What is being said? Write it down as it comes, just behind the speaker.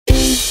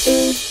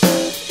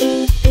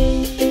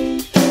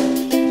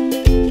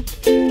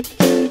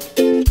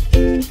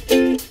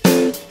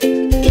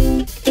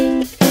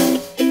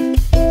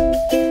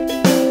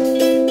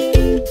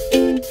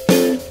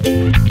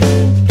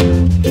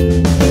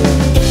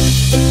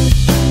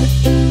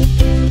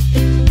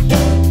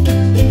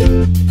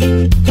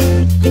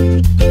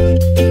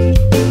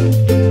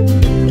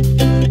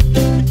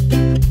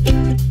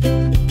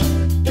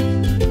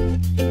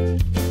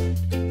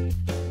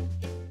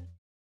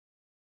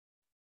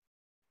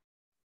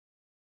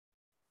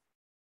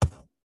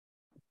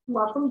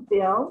welcome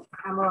Bill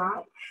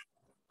Amirault.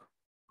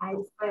 I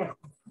just want to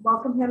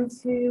welcome him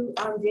to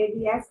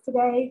JVS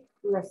today.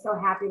 We are so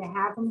happy to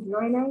have him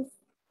join us.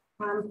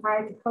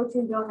 Prior to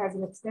coaching, Bill has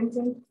an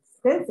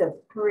extensive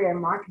career in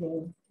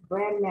marketing,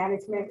 brand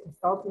management,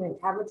 consulting, and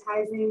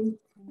advertising,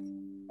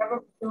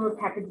 several consumer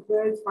packaged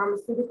goods,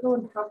 pharmaceutical,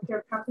 and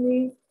healthcare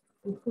companies,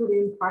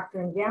 including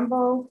Procter &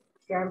 Gamble,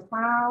 Sharon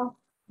Plow,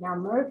 now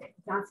Merck,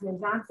 Johnson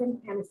 &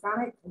 Johnson,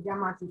 Panasonic, and Del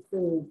Monte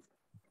Foods.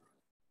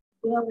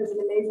 Bill is an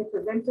amazing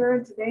presenter,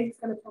 and today he's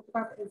going to talk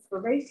about the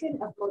inspiration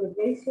of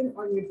motivation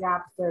on your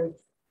job search.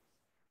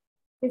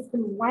 It's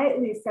been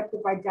widely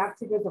accepted by job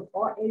seekers of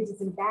all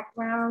ages and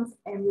backgrounds,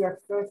 and we are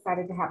so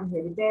excited to have him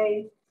here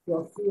today.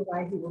 You'll see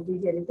why he will be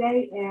here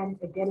today and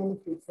again in the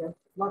future.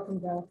 Welcome,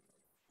 Bill.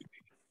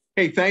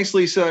 Hey, thanks,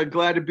 Lisa.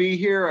 Glad to be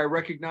here. I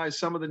recognize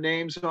some of the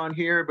names on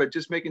here, but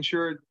just making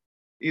sure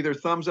either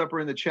thumbs up or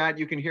in the chat,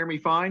 you can hear me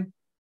fine.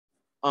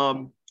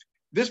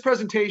 This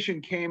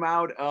presentation came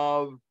out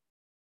of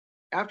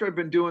after I've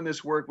been doing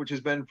this work, which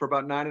has been for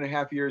about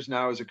 9.5 years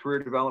now as a career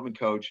development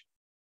coach.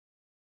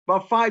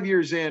 About 5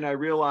 years in, I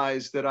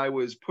realized that I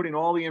was putting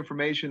all the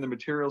information, the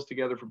materials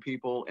together for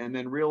people, and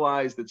then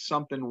realized that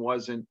something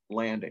wasn't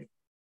landing.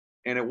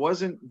 And it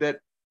wasn't that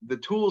the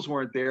tools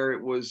weren't there,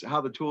 it was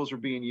how the tools were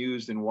being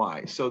used and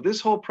why. So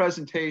this whole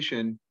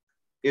presentation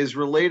is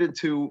related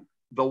to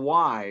the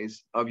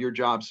whys of your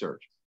job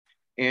search.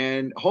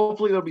 And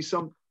hopefully there'll be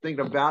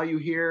something of value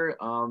here.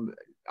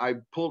 I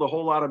pulled a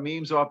whole lot of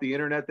memes off the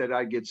internet that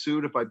I'd get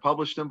sued if I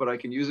published them, but I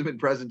can use them in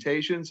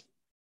presentations.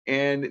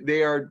 And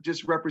they are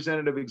just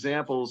representative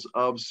examples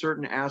of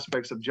certain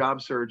aspects of job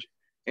search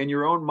and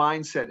your own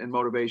mindset and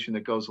motivation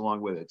that goes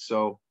along with it.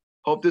 So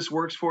hope this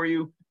works for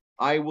you.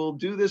 I will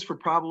do this for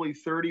probably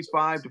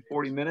 35 to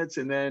 40 minutes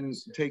and then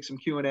take some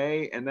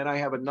Q&A. And then I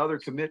have another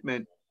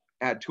commitment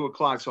at 2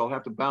 o'clock, so I'll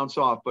have to bounce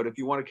off. But if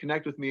you want to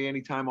connect with me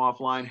anytime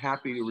offline,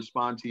 happy to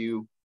respond to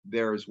you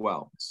there as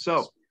well.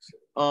 So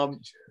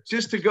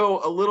just to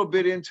go a little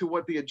bit into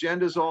what the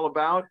agenda is all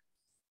about,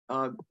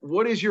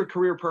 what is your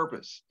career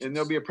purpose? And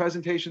there'll be a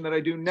presentation that I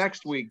do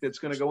next week that's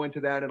going to go into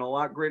that in a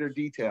lot greater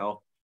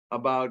detail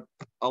about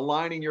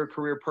aligning your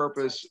career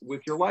purpose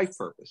with your life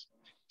purpose.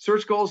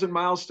 Search goals and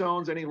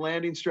milestones, any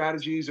landing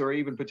strategies, or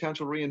even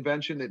potential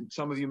reinvention that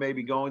some of you may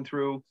be going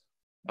through.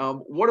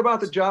 What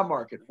about the job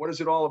market? What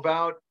is it all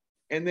about?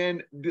 And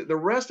then the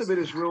rest of it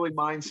is really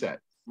mindset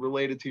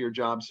related to your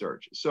job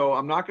search. So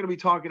I'm not going to be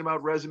talking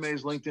about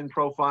resumes, LinkedIn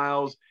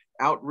profiles,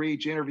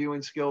 outreach,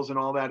 interviewing skills, and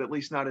all that, at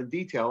least not in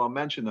detail. I'll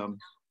mention them,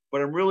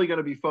 but I'm really going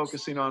to be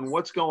focusing on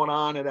what's going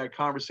on in that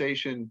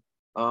conversation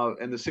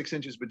and the 6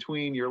 inches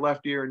between your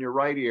left ear and your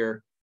right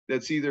ear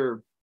that's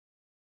either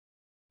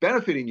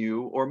benefiting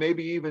you or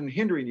maybe even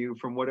hindering you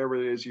from whatever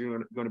it is you're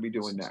going to be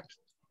doing next.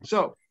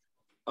 So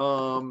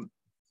a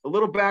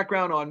little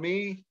background on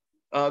me.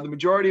 The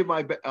majority of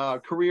my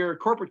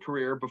corporate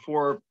career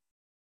before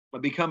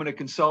becoming a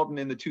consultant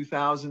in the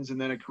 2000s and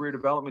then a career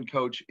development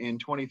coach in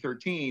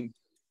 2013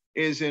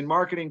 is in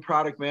marketing,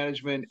 product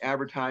management,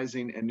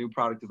 advertising, and new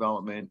product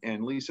development.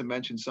 And Lisa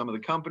mentioned some of the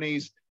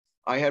companies.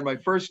 I had my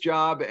first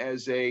job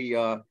as a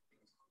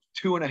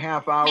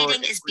 2.5 hour.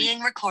 Meeting is being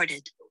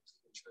recorded.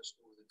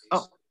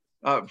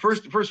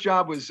 First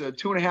job was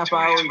 2.5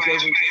 hours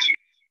every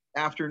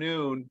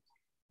afternoon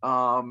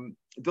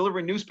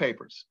delivering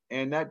newspapers.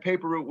 And that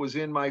paper route was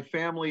in my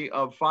family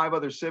of 5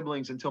 other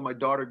siblings until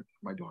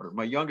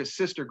my youngest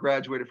sister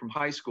graduated from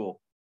high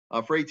school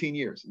for 18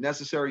 years,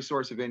 necessary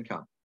source of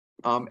income.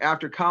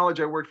 After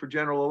college, I worked for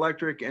General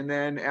Electric, and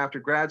then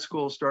after grad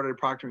school, started at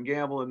Procter &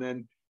 Gamble, and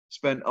then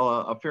spent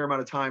a fair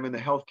amount of time in the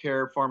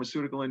healthcare,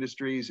 pharmaceutical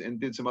industries, and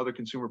did some other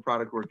consumer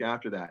product work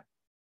after that.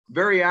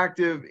 Very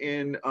active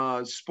in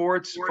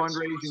sports,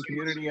 fundraising,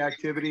 community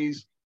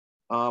activities.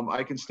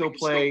 I can still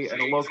play at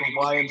a local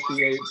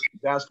YMCA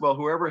basketball.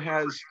 Whoever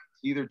has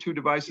either 2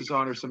 devices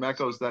on or some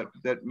echoes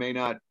that may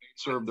not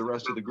serve the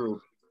rest of the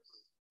group.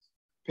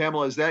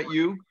 Pamela, is that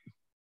you?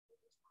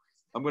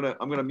 I'm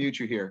gonna mute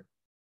you here.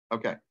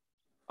 Okay.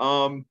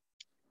 And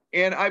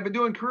I've been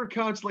doing career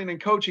counseling and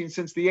coaching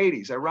since the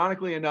 80s.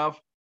 Ironically enough,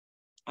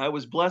 I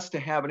was blessed to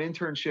have an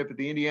internship at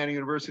the Indiana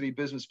University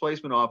Business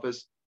Placement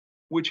Office,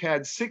 which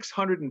had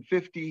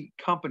 650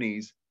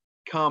 companies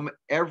come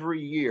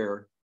every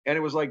year. And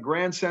it was like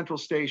Grand Central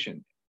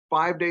Station,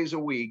 5 days a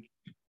week,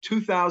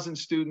 2,000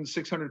 students,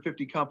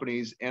 650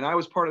 companies. And I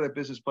was part of that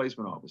business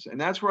placement office. And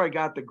that's where I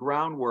got the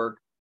groundwork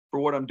for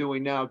what I'm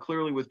doing now,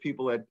 clearly with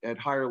people at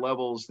higher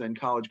levels than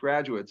college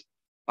graduates.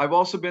 I've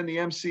also been the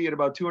MC at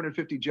about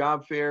 250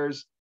 job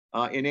fairs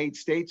in 8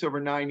 states over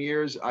 9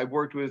 years. I've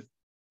worked with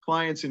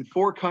clients in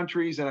 4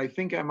 countries, and I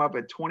think I'm up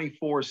at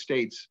 24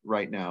 states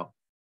right now,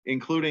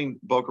 including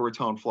Boca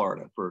Raton,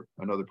 Florida, for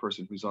another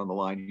person who's on the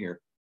line here.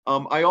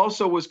 I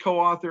also was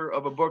co-author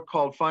of a book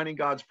called Finding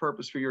God's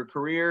Purpose for Your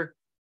Career.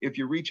 If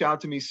you reach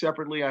out to me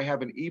separately, I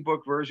have an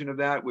ebook version of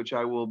that, which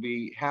I will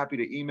be happy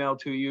to email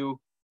to you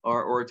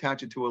or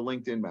attach it to a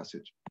LinkedIn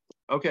message.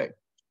 Okay,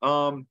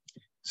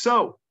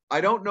 so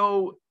I don't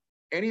know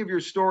any of your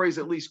stories,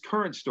 at least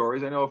current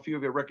stories. I know a few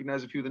of you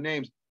recognize a few of the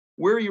names.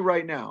 Where are you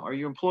right now? Are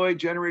you employed,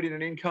 generating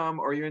an income,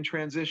 or are you in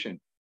transition?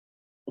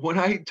 When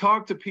I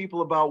talk to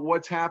people about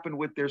what's happened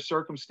with their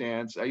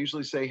circumstance, I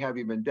usually say, have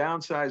you been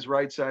downsized,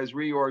 right-sized,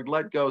 reorged,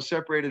 let go,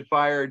 separated,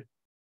 fired,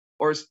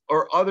 or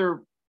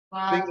other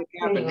things that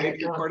happen? Maybe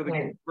you're part of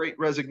the Great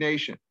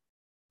Resignation,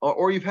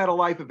 or you've had a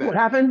life event. What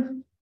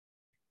happened?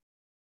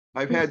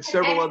 I've had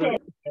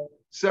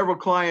several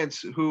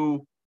clients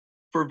who,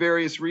 for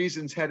various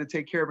reasons, had to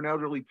take care of an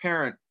elderly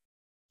parent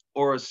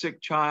or a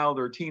sick child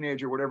or a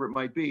teenager, whatever it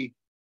might be,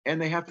 and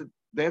they have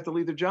to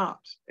leave their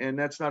jobs, and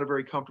that's not a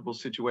very comfortable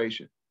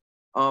situation.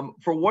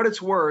 For what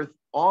it's worth,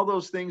 all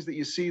those things that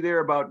you see there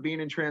about being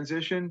in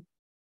transition,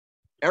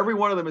 every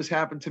one of them has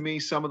happened to me,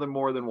 some of them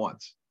more than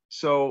once.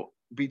 So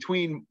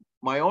between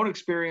my own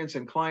experience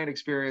and client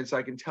experience,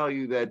 I can tell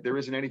you that there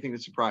isn't anything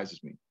that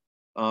surprises me,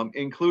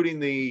 including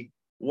the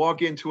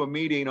walk into a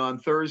meeting on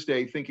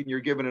Thursday thinking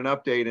you're given an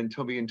update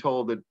until being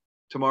told that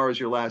tomorrow's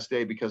your last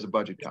day because of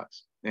budget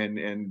cuts. And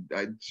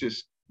it's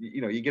just,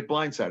 you get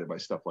blindsided by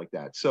stuff like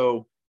that.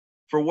 So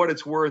for what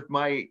it's worth,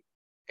 my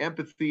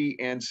empathy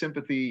and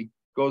sympathy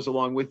goes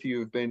along with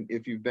you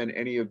if you've been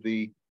any of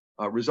the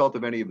result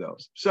of any of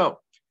those. So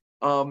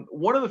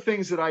one of the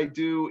things that I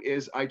do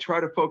is I try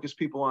to focus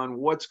people on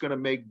what's going to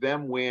make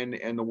them win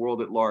and the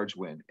world at large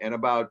win. And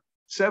about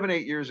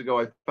 7-8 years ago,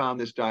 I found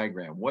this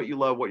diagram: what you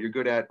love, what you're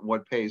good at, and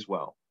what pays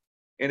well.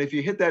 And if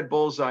you hit that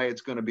bullseye,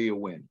 it's going to be a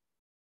win.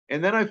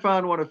 And then I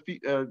found one a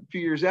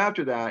few years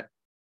after that,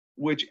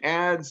 which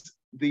adds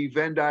the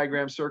Venn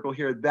diagram circle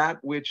here, that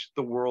which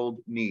the world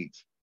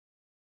needs.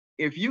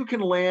 If you can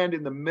land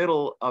in the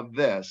middle of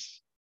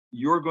this,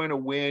 you're going to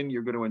win,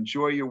 you're going to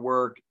enjoy your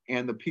work,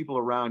 and the people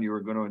around you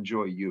are going to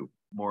enjoy you,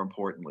 more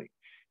importantly.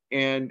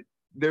 And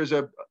there's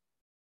a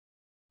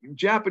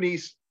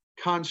Japanese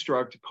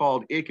construct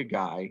called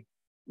ikigai,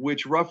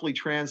 which roughly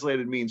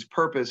translated means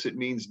purpose. It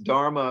means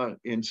dharma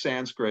in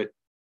Sanskrit,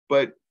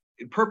 but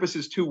purpose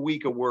is too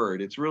weak a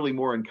word. It's really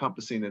more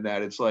encompassing than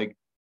that. It's like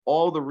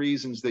all the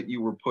reasons that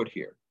you were put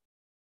here.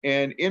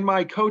 And in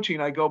my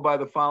coaching, I go by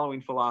the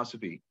following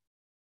philosophy: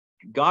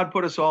 God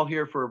put us all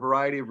here for a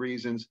variety of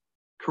reasons.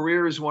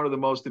 Career is one of the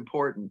most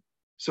important.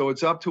 So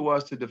it's up to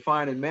us to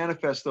define and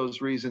manifest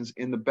those reasons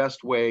in the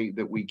best way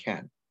that we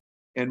can.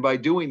 And by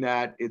doing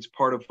that, it's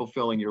part of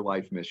fulfilling your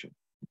life mission.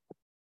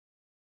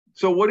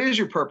 So what is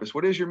your purpose?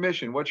 What is your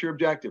mission? What's your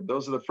objective?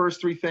 Those are the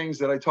first 3 things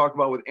that I talk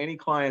about with any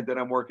client that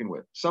I'm working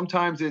with.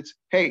 Sometimes it's,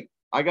 hey,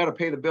 I got to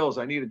pay the bills.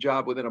 I need a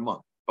job within a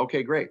month.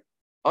 Okay, great.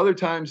 Other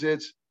times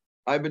it's,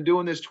 I've been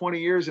doing this 20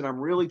 years and I'm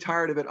really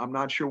tired of it. I'm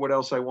not sure what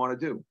else I want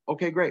to do.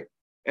 Okay, great.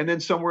 And then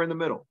somewhere in the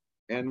middle.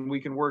 And we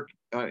can work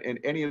in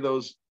any of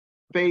those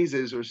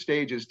phases or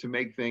stages to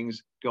make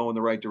things go in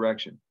the right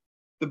direction.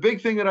 The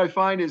big thing that I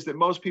find is that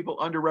most people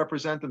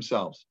underrepresent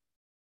themselves.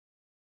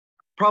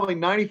 Probably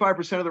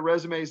 95% of the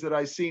resumes that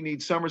I see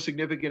need some or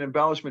significant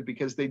embellishment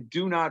because they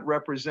do not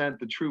represent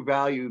the true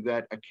value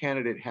that a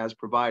candidate has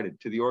provided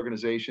to the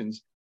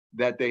organizations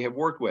that they have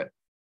worked with.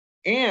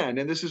 And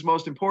this is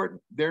most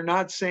important, they're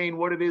not saying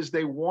what it is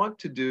they want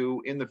to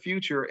do in the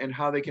future and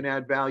how they can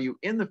add value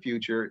in the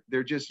future.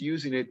 They're just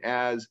using it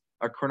as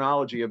a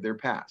chronology of their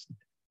past.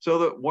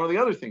 So one of the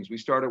other things we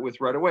started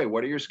with right away,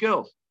 what are your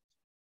skills?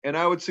 And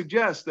I would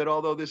suggest that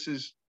although this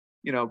is,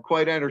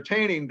 quite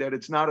entertaining, that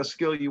it's not a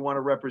skill you want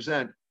to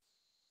represent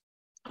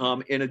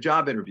in a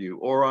job interview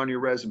or on your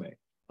resume.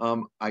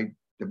 I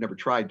have never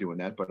tried doing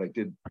that, but I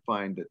did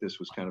find that this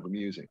was kind of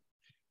amusing.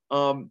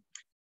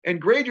 And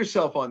grade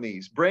yourself on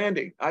these.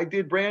 Branding. I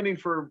did branding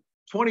for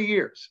 20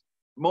 years,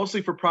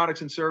 mostly for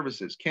products and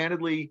services.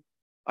 Candidly,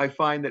 I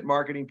find that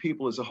marketing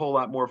people is a whole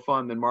lot more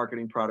fun than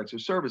marketing products or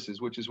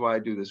services, which is why I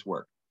do this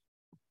work.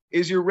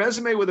 Is your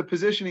resume with a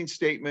positioning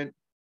statement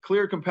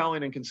clear,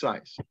 compelling, and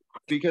concise?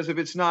 Because if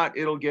it's not,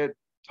 it'll get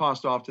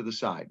tossed off to the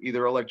side,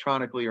 either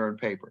electronically or in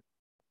paper.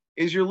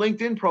 Is your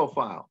LinkedIn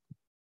profile,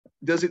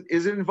 is it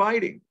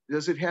inviting?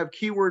 Does it have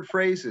keyword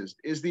phrases?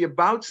 Is the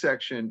about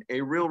section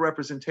a real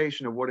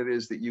representation of what it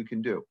is that you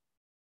can do?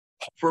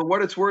 For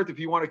what it's worth, if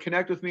you want to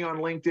connect with me on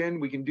LinkedIn,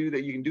 we can do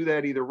that. You can do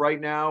that either right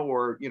now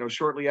or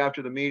shortly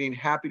after the meeting.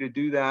 Happy to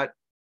do that.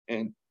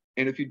 And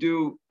if you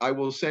do, I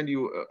will send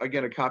you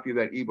again a copy of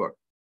that ebook.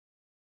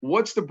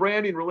 What's the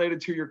branding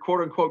related to your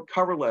quote unquote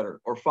cover letter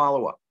or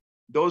follow-up?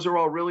 Those are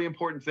all really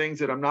important things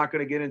that I'm not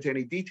going to get into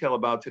any detail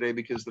about today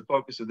because the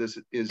focus of this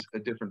is a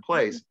different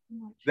place.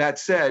 That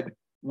said,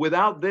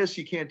 without this,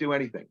 you can't do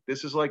anything.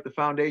 This is like the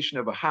foundation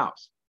of a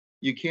house.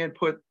 You can't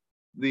put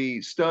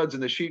the studs in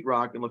the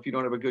sheetrock if you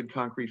don't have a good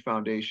concrete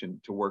foundation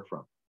to work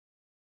from.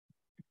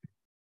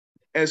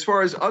 As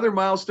far as other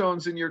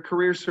milestones in your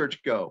career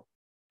search go,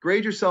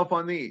 grade yourself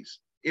on these.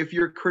 If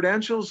your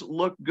credentials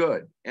look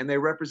good and they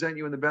represent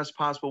you in the best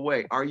possible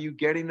way, are you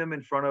getting them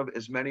in front of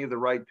as many of the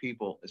right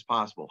people as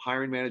possible?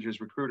 Hiring managers,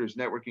 recruiters,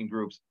 networking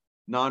groups,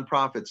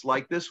 nonprofits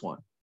like this one,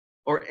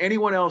 or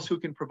anyone else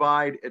who can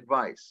provide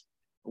advice.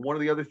 One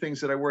of the other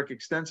things that I work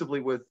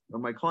extensively with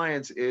my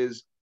clients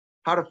is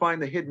how to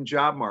find the hidden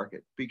job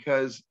market,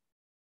 because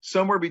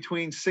Somewhere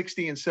between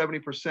 60 and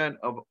 70%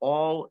 of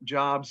all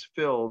jobs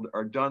filled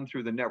are done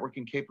through the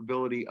networking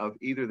capability of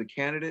either the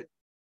candidate,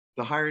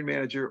 the hiring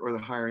manager, or the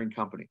hiring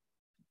company.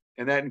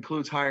 And that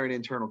includes hiring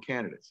internal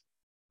candidates.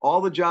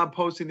 All the job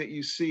posting that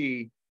you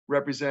see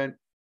represent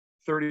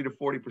 30 to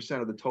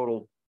 40% of the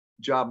total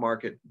job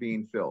market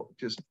being filled.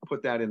 Just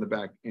put that in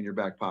your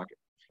back pocket.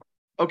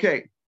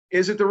 Okay,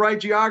 is it the right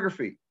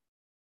geography?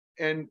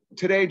 And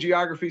today,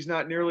 geography is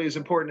not nearly as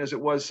important as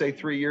it was, say,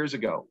 3 years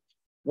ago.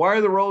 Why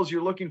are the roles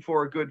you're looking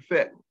for a good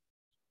fit?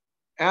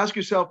 Ask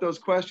yourself those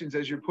questions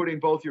as you're putting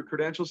both your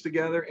credentials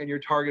together and your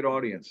target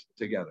audience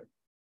together.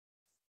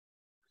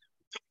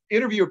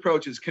 Interview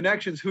approaches,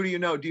 connections, who do you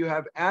know? Do you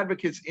have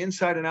advocates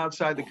inside and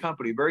outside the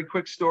company? Very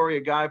quick story,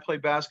 a guy I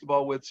played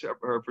basketball with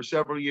for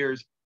several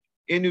years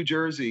in New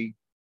Jersey,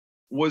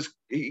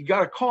 he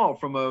got a call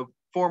from a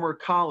former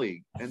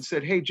colleague and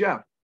said, hey,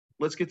 Jeff,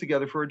 let's get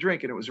together for a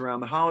drink. And it was around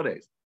the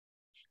holidays.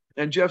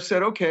 And Jeff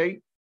said, okay,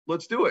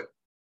 let's do it.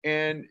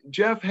 And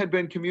Jeff had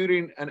been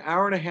commuting an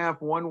hour and a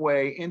half one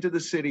way into the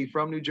city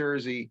from New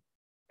Jersey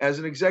as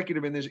an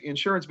executive in the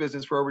insurance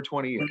business for over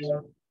 20 years.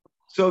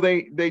 So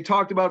they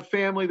talked about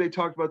family, they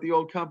talked about the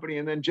old company,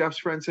 and then Jeff's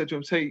friend said to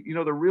him, hey, you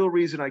know, the real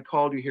reason I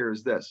called you here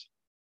is this.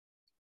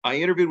 I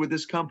interviewed with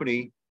this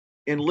company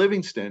in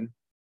Livingston,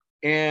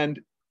 and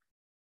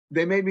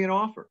they made me an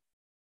offer.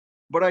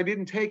 But I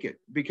didn't take it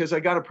because I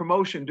got a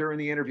promotion during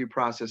the interview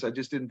process. I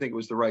just didn't think it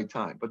was the right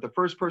time. But the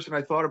first person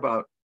I thought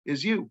about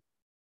is you.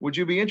 Would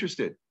you be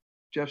interested?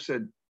 Jeff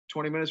said,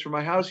 20 minutes from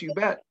my house, you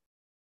bet.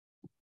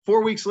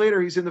 4 weeks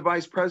later, he's in the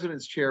vice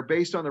president's chair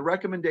based on the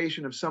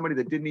recommendation of somebody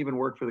that didn't even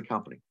work for the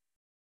company.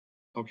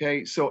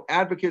 Okay, so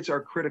advocates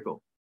are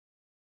critical.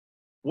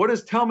 What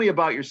does tell me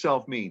about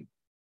yourself mean?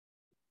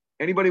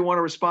 Anybody want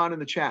to respond in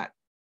the chat?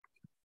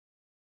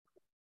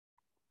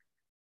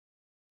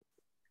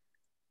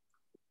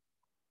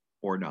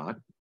 Or not,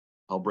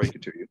 I'll break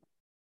it to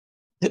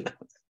you.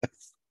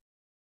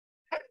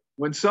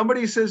 When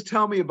somebody says,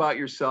 tell me about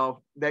yourself,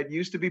 that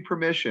used to be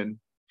permission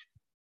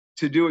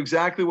to do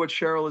exactly what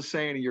Cheryl is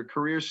saying in your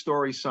career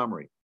story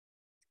summary.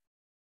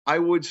 I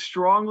would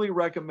strongly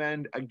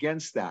recommend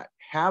against that.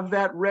 Have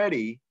that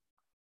ready,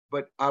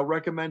 but I'll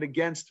recommend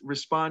against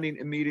responding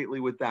immediately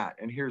with that.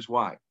 And here's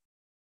why.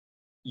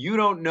 You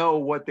don't know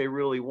what they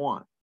really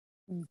want.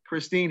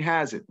 Christine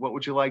has it. What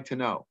would you like to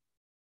know?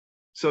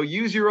 So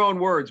use your own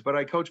words, but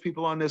I coach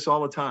people on this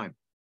all the time.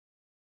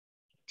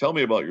 Tell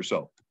me about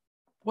yourself.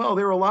 Well,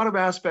 there are a lot of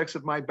aspects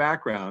of my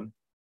background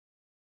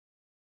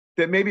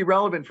that may be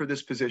relevant for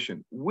this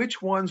position. Which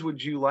ones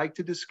would you like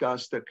to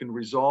discuss that can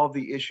resolve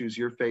the issues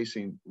you're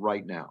facing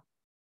right now?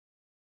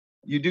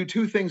 You do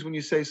two things when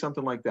you say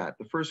something like that.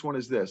 The first one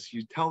is this.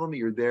 You tell them that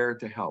you're there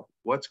to help.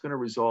 What's going to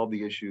resolve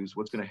the issues?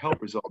 What's going to help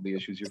resolve the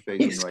issues you're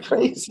facing right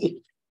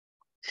crazy.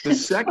 now? The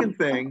second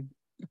thing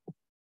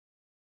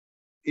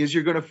is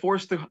you're going to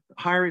force the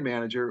hiring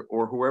manager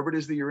or whoever it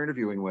is that you're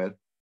interviewing with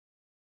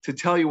to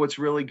tell you what's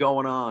really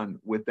going on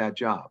with that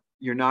job.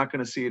 You're not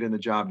going to see it in the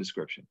job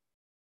description.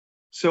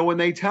 So when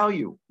they tell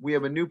you we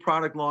have a new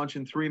product launch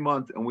in 3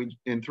 months and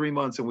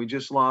we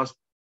just lost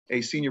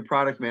a senior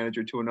product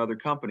manager to another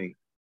company,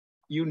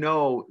 you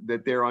know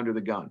that they're under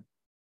the gun.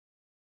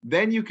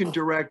 Then you can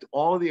direct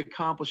all of the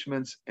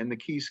accomplishments and the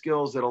key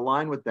skills that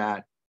align with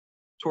that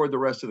toward the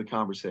rest of the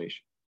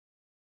conversation.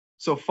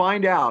 So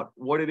find out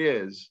what it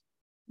is,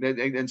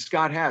 and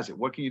Scott has it.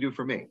 What can you do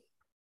for me?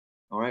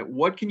 All right,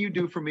 what can you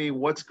do for me?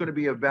 What's going to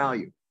be of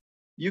value?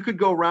 You could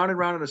go round and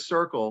round in a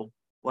circle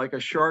like a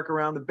shark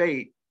around the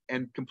bait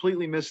and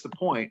completely miss the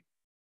point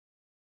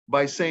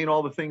by saying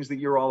all the things that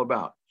you're all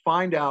about.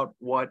 Find out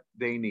what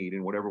they need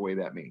in whatever way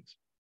that means.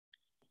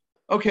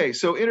 Okay,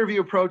 so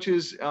interview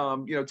approaches,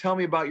 tell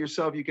me about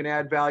yourself. You can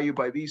add value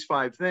by these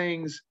 5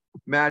 things,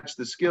 match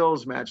the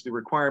skills, match the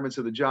requirements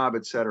of the job,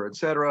 et cetera, et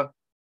cetera.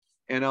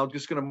 And I'm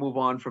just going to move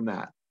on from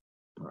that.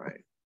 All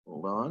right,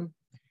 hold on.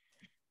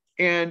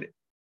 And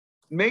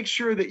make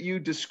sure that you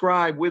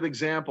describe with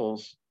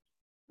examples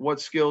what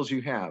skills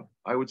you have.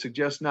 I would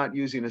suggest not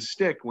using a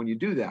stick when you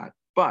do that,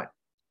 but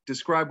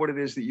describe what it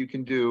is that you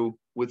can do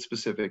with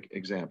specific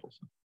examples.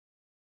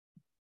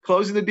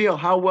 Closing the deal.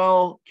 How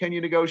well can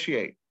you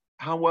negotiate?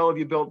 How well have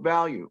you built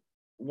value?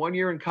 1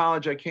 year in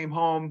college, I came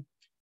home,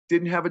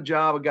 didn't have a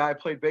job. A guy I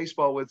played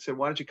baseball with said,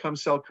 why don't you come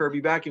sell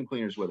Kirby vacuum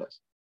cleaners with us?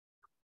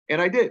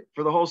 And I did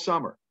for the whole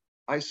summer.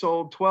 I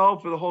sold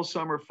 12 for the whole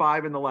summer,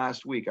 5 in the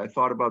last week. I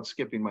thought about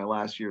skipping my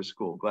last year of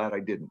school. Glad I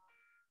didn't.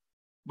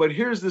 But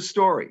here's the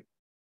story.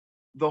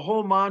 The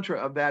whole mantra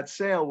of that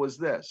sale was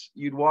this.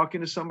 You'd walk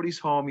into somebody's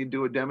home, you'd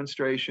do a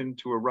demonstration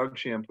to a rug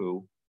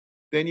shampoo.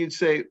 Then you'd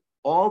say,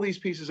 all these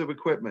pieces of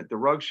equipment, the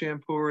rug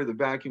shampooer, the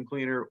vacuum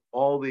cleaner,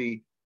 all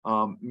the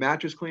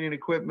mattress cleaning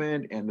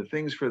equipment and the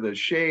things for the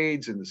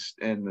shades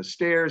and the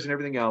stairs and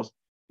everything else,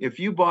 if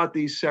you bought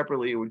these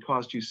separately, it would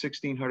cost you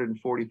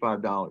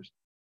 $1,645.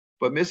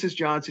 But Mrs.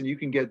 Johnson, you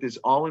can get this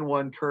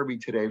all-in-one Kirby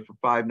today for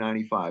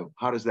 $595.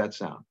 How does that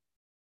sound?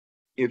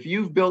 If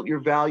you've built your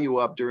value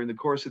up during the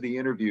course of the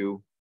interview,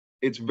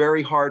 it's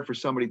very hard for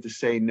somebody to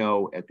say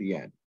no at the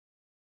end.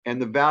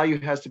 And the value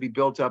has to be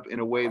built up in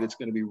a way that's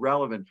going to be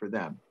relevant for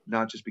them,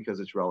 not just because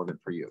it's relevant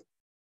for you.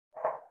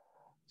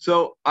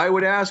 So I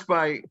would ask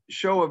by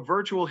show of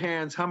virtual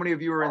hands, how many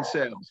of you are in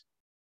sales?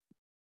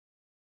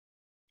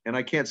 And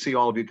I can't see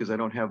all of you because I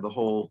don't have the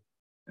whole,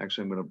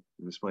 actually, I'm going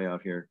to display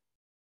out here.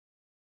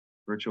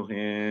 Virtual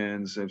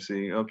hands, I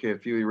see. Okay, a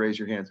few of you raise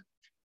your hands.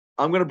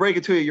 I'm going to break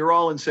it to you. You're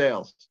all in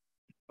sales,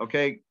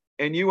 okay?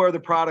 And you are the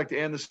product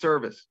and the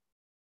service.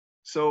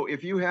 So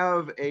if you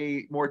have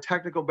a more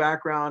technical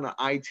background,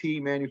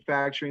 IT,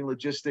 manufacturing,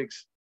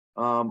 logistics,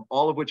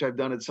 all of which I've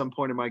done at some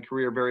point in my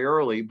career very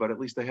early, but at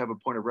least I have a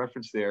point of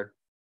reference there,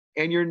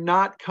 and you're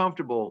not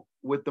comfortable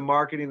with the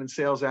marketing and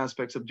sales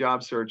aspects of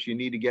job search, you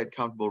need to get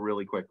comfortable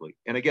really quickly.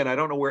 And again, I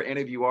don't know where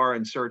any of you are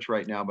in search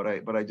right now,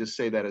 but I just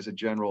say that as a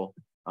general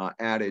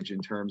adage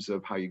in terms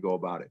of how you go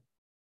about it.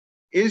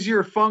 Is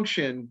your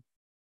function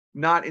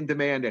not in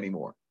demand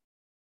anymore?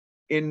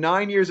 In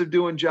 9 years of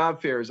doing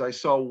job fairs, I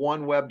saw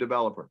one web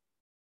developer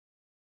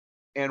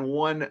and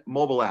one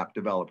mobile app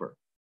developer.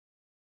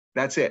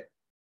 That's it.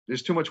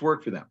 There's too much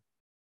work for them.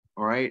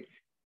 All right.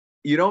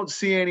 You don't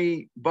see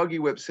any buggy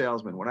whip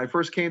salesmen. When I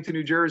first came to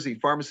New Jersey,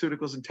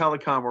 pharmaceuticals and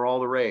telecom were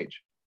all the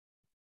rage.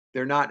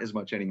 They're not as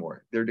much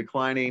anymore. They're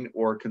declining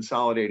or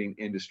consolidating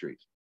industries.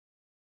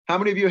 How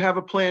many of you have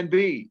a plan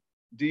B?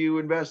 Do you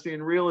invest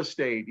in real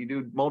estate? You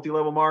do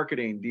multi-level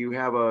marketing? Do you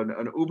have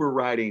an Uber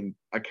riding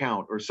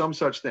account or some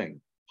such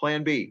thing?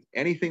 Plan B,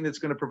 anything that's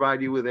going to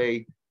provide you with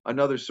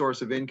another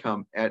source of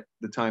income at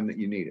the time that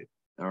you need it.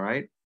 All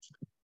right.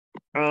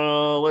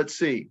 Let's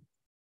see.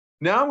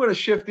 Now I'm going to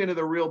shift into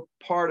the real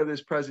part of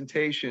this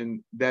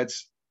presentation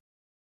that's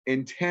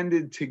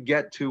intended to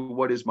get to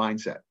what is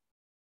mindset.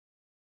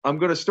 I'm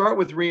going to start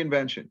with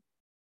reinvention.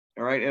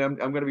 All right. And I'm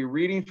going to be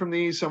reading from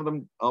these. Some of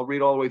them I'll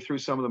read all the way through.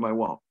 Some of them I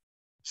won't.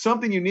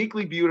 Something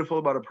uniquely beautiful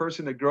about a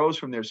person that grows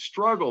from their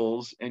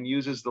struggles and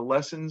uses the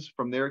lessons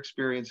from their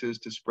experiences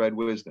to spread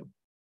wisdom.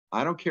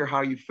 I don't care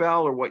how you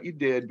fell or what you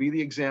did, be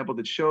the example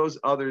that shows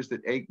others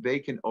that they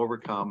can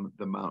overcome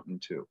the mountain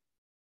too.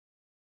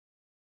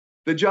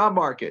 The job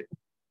market.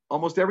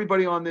 Almost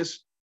everybody on this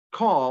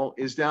call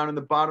is down in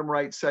the bottom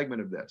right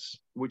segment of this,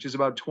 which is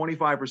about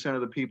 25%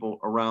 of the people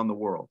around the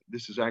world.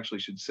 This is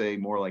actually, should say,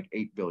 more like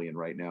 8 billion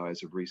right now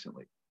as of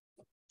recently.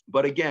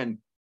 But again,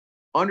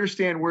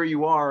 understand where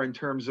you are in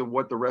terms of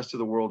what the rest of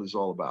the world is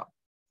all about.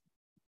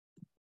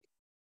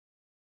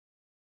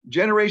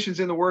 Generations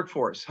in the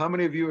workforce. How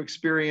many of you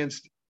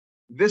experienced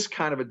this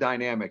kind of a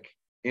dynamic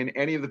in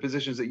any of the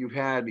positions that you've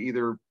had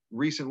either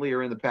recently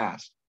or in the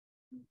past?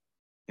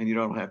 And you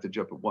don't have to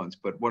jump at once,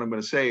 but what I'm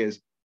going to say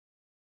is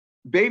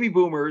baby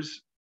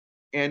boomers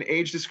and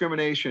age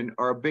discrimination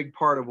are a big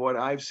part of what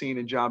I've seen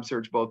in job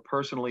search, both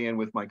personally and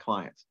with my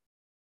clients.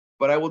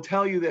 But I will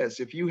tell you this,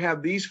 if you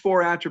have these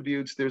 4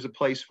 attributes, there's a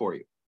place for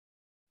you.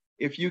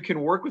 If you can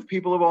work with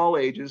people of all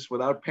ages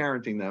without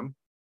parenting them,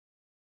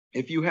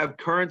 if you have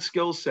current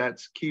skill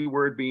sets,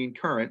 keyword being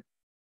current,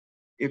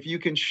 if you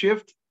can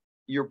shift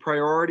your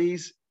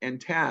priorities and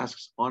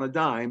tasks on a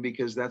dime,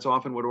 because that's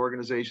often what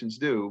organizations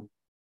do,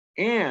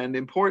 and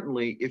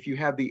importantly, if you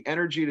have the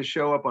energy to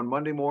show up on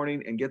Monday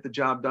morning and get the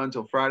job done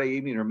till Friday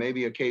evening, or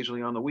maybe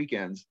occasionally on the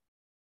weekends,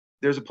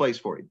 there's a place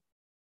for you.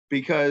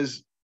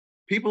 Because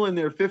people in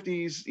their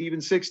 50s, even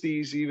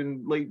 60s,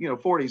 even late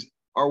 40s,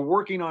 are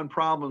working on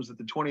problems that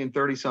the 20 and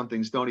 30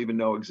 somethings don't even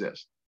know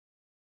exist.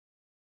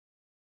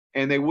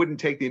 And they wouldn't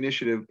take the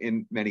initiative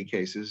in many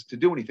cases to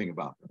do anything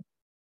about them.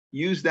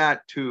 Use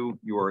that to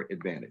your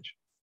advantage.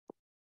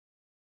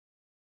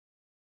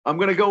 I'm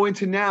going to go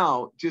into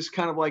now just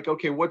kind of like,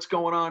 okay, what's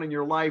going on in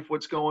your life?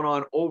 What's going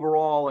on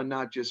overall and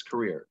not just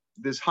career?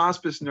 This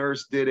hospice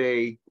nurse did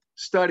a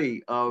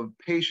study of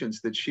patients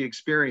that she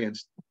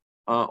experienced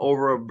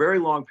over a very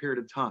long period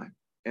of time.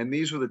 And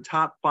these were the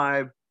top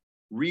 5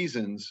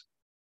 reasons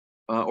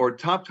or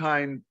top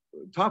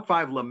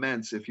 5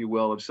 laments, if you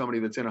will, of somebody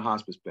that's in a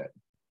hospice bed.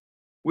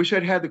 Wish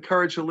I'd had the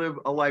courage to live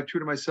a life true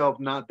to myself,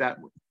 not that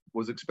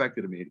was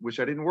expected of me. Wish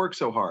I didn't work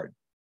so hard.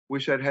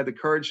 Wish I'd had the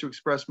courage to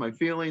express my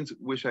feelings.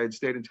 Wish I had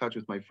stayed in touch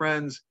with my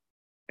friends,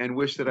 and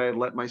wish that I had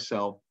let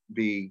myself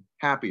be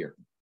happier.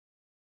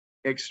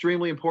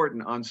 Extremely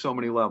important on so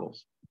many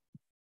levels.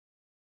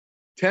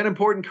 10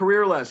 important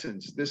career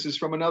lessons. This is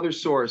from another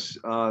source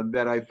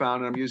that I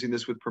found, and I'm using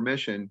this with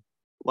permission.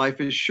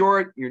 Life is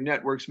short. Your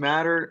networks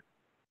matter.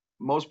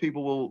 Most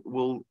people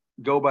will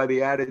go by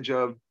the adage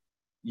of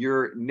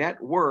your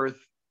net worth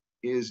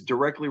is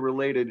directly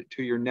related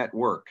to your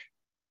network.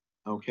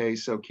 Okay,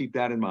 so keep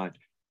that in mind.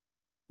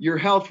 Your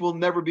health will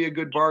never be a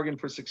good bargain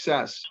for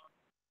success.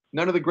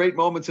 None of the great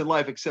moments in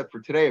life, except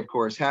for today, of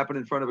course, happen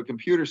in front of a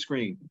computer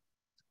screen.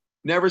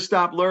 Never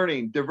stop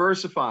learning,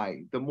 diversify.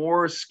 The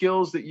more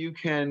skills that you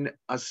can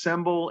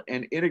assemble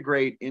and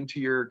integrate into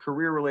your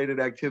career-related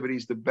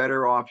activities, the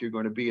better off you're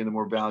going to be and the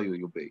more value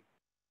you'll be.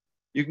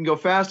 You can go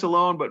fast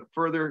alone, but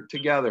further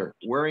together.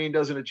 Worrying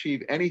doesn't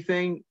achieve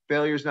anything.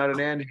 Failure is not an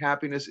end.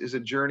 Happiness is a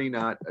journey,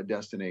 not a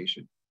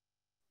destination.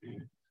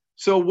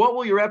 So what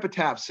will your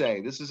epitaph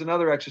say? This is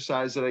another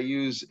exercise that I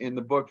use in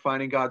the book,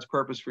 Finding God's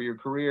Purpose for Your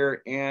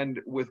Career, and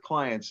with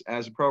clients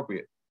as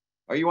appropriate.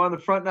 Are you on the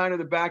front nine or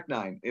the back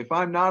nine? If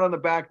I'm not on the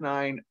back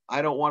nine,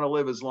 I don't want to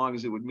live as long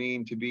as it would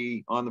mean to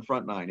be on the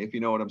front nine, if you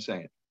know what I'm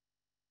saying.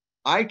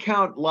 I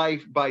count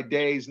life by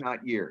days,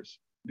 not years,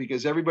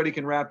 because everybody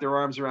can wrap their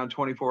arms around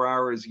 24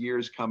 hours,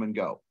 years come and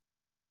go.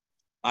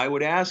 I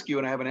would ask you,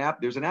 and I have an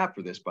app, there's an app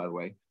for this, by the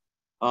way.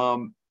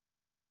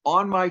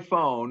 On my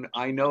phone,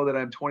 I know that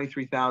I'm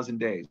 23,000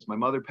 days. My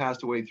mother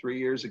passed away 3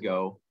 years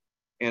ago,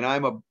 and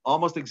I'm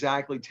almost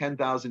exactly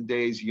 10,000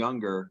 days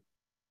younger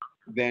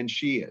than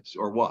she is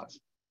or was.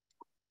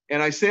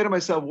 And I say to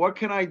myself, what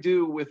can I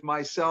do with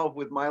myself,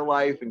 with my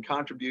life, and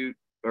contribute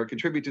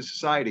to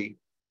society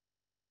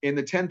in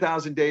the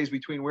 10,000 days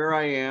between where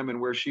I am and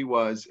where she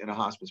was in a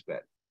hospice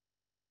bed?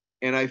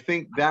 And I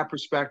think that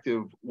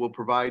perspective will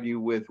provide you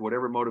with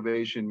whatever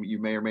motivation you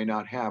may or may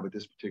not have at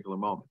this particular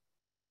moment.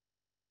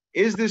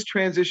 Is this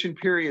transition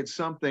period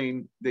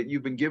something that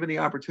you've been given the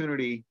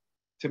opportunity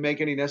to make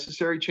any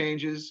necessary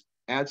changes,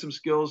 add some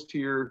skills to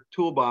your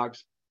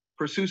toolbox,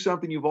 pursue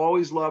something you've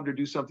always loved, or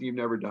do something you've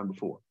never done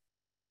before?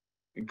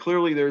 And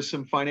clearly there's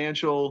some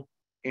financial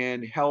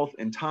and health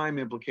and time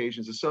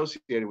implications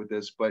associated with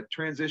this, but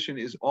transition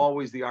is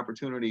always the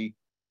opportunity.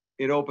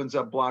 It opens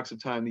up blocks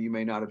of time that you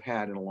may not have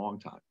had in a long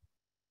time.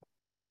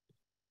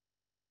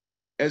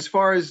 As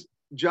far as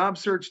job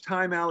search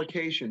time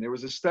allocation, there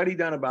was a study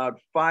done about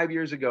 5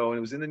 years ago, and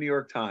it was in the New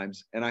York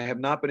Times, and I have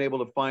not been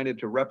able to find it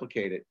to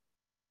replicate it,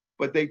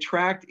 but they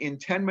tracked in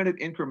 10-minute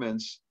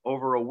increments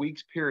over a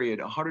week's period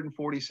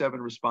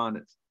 147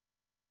 respondents.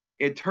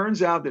 It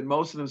turns out that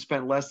most of them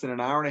spent less than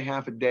an hour and a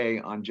half a day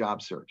on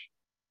job search.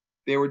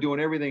 They were doing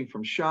everything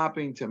from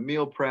shopping to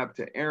meal prep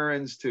to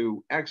errands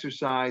to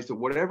exercise to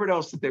whatever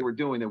else that they were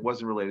doing that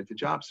wasn't related to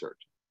job search.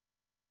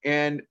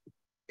 And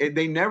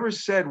they never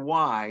said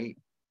why,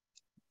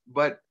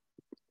 but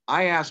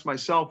I asked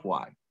myself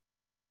why.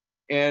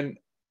 And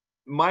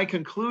my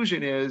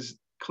conclusion is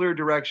clear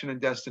direction and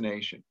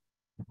destination.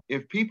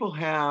 If people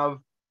have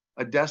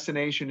a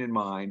destination in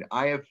mind,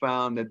 I have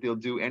found that they'll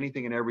do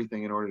anything and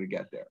everything in order to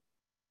get there.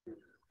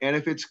 And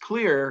if it's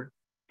clear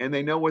and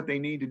they know what they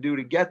need to do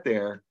to get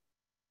there,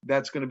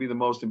 that's going to be the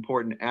most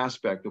important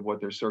aspect of what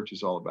their search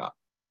is all about.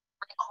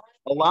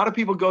 A lot of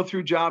people go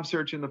through job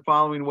search in the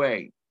following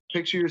way.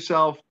 Picture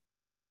yourself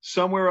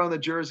somewhere on the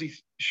Jersey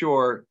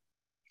Shore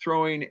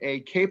throwing a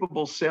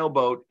capable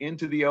sailboat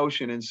into the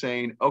ocean and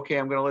saying, okay,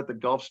 I'm going to let the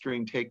Gulf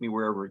Stream take me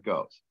wherever it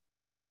goes.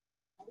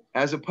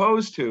 As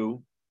opposed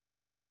to,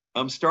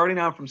 I'm starting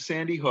out from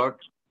Sandy Hook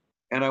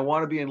and I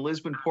want to be in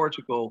Lisbon,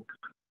 Portugal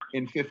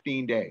in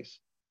 15 days.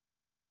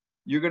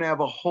 You're going to have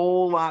a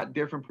whole lot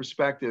different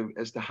perspective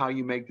as to how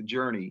you make the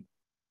journey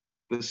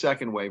the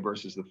second way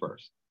versus the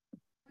first.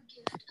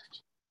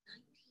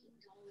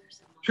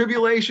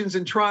 Tribulations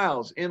and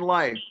trials in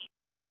life.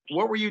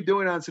 What were you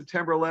doing on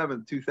September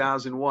 11th,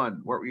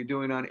 2001? What were you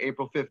doing on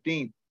April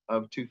 15th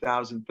of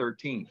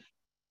 2013?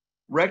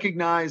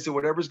 Recognize that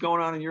whatever's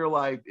going on in your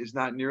life is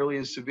not nearly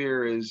as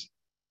severe as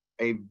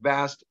a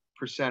vast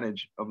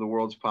percentage of the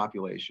world's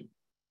population.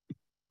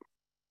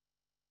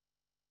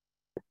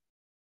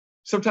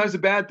 Sometimes the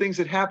bad things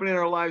that happen in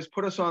our lives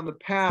put us on the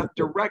path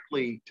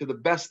directly to the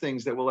best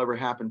things that will ever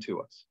happen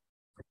to us.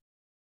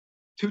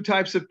 Two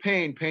types of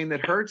pain, pain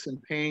that hurts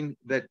and pain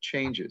that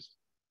changes.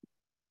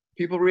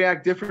 People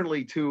react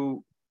differently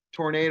to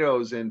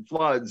tornadoes and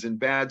floods and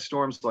bad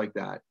storms like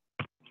that.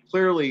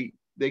 Clearly,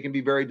 they can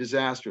be very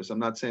disastrous. I'm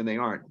not saying they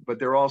aren't, but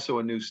they're also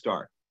a new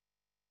start.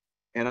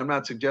 And I'm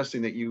not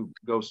suggesting that you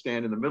go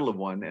stand in the middle of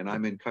one, and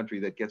I'm in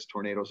country that gets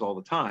tornadoes all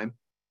the time.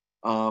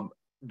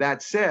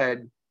 That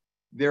said,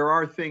 there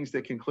are things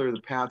that can clear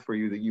the path for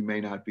you that you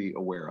may not be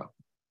aware of.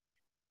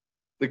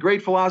 The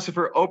great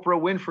philosopher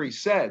Oprah Winfrey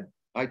said,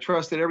 I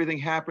trust that everything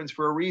happens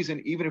for a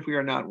reason, even if we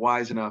are not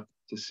wise enough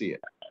to see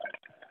it.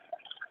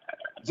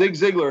 Zig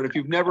Ziglar, and if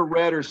you've never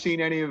read or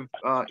seen any of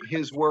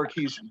his work,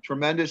 he's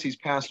tremendous, he's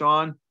passed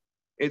on.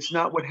 It's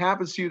not what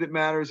happens to you that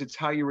matters, it's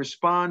how you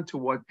respond to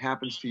what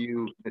happens to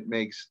you that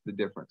makes the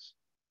difference.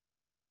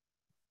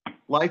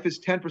 Life is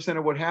 10%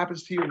 of what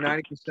happens to you and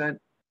 90%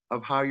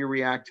 of how you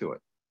react to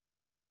it.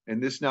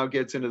 And this now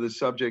gets into the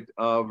subject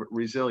of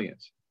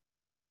resilience.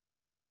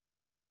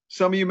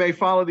 Some of you may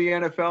follow the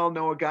NFL,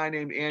 know a guy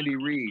named Andy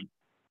Reid.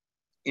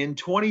 In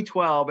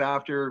 2012,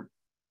 after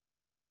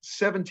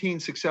 17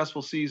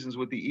 successful seasons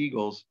with the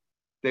Eagles,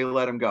 they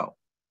let him go.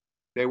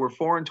 They were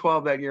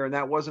 4-12 that year, and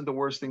that wasn't the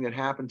worst thing that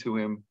happened to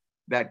him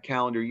that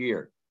calendar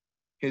year.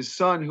 His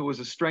son, who was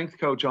a strength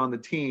coach on the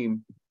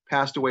team,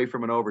 passed away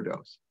from an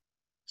overdose.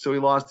 So he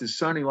lost his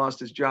son, he lost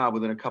his job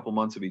within a couple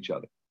months of each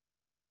other.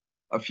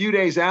 A few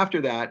days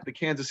after that, the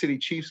Kansas City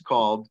Chiefs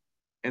called,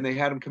 and they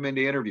had him come in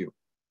to interview.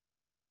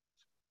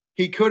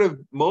 He could have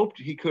moped.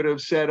 He could have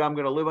said, I'm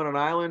going to live on an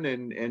island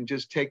and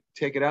just take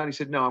it out. He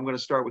said, no, I'm going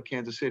to start with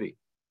Kansas City.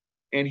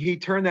 And he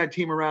turned that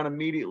team around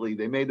immediately.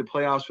 They made the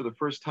playoffs for the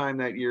first time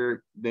that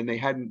year. Then they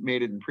hadn't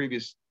made it in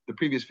the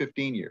previous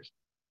 15 years.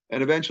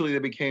 And eventually they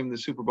became the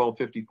Super Bowl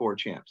 54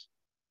 champs.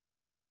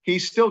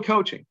 He's still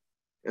coaching.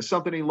 It's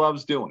something he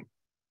loves doing.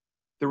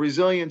 The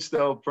resilience,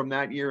 though, from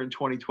that year in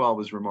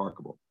 2012 is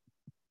remarkable.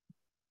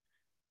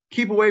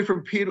 Keep away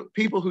from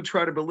people who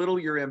try to belittle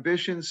your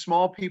ambitions.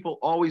 Small people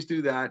always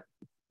do that,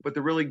 but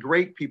the really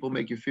great people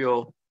make you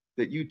feel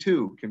that you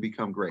too can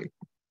become great.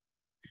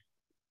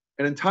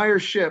 An entire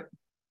sea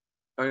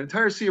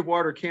of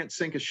water can't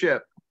sink a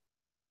ship.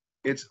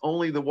 It's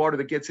only the water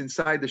that gets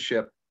inside the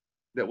ship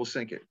that will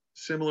sink it.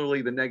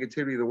 Similarly, the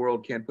negativity of the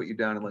world can't put you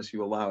down unless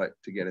you allow it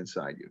to get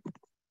inside you.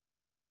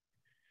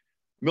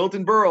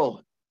 Milton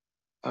Berle,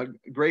 a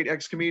great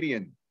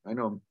ex-comedian. I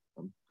know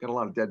I've got a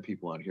lot of dead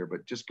people on here,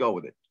 but just go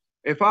with it.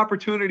 If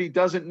opportunity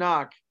doesn't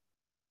knock,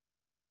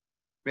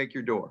 make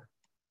your door.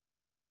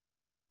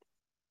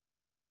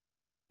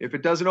 If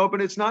it doesn't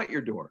open, it's not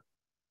your door.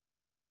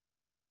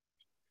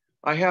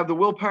 I have the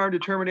willpower and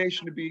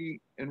determination to be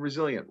and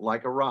resilient,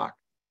 like a rock.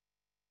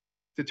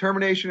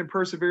 Determination and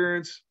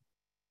perseverance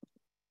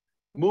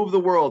move the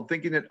world.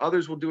 Thinking that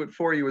others will do it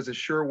for you is a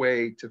sure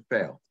way to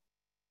fail.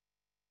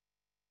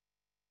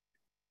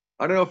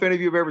 I don't know if any of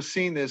you have ever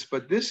seen this,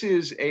 but this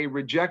is a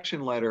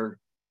rejection letter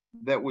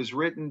that was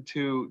written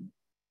to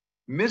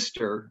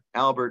Mr.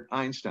 Albert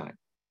Einstein.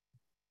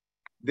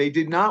 They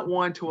did not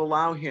want to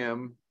allow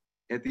him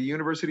at the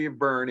University of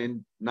Bern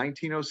in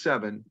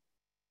 1907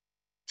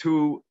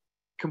 to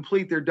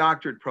complete their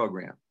doctorate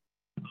program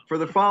for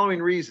the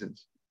following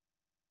reasons.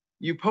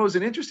 You pose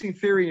an interesting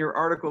theory in your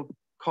article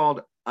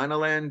called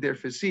Annalen der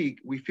Physik.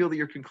 We feel that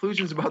your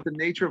conclusions about the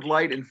nature of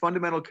light and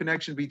fundamental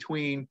connection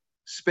between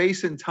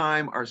space and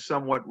time are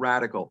somewhat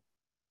radical.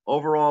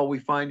 Overall, we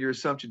find your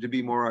assumption to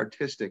be more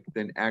artistic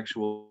than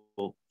actual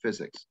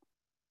physics.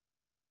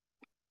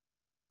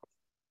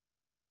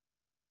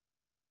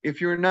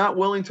 If you're not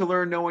willing to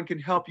learn, no one can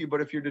help you,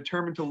 but if you're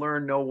determined to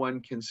learn, no one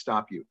can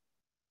stop you.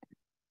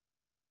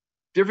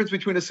 Difference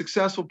between a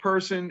successful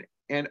person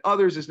and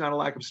others is not a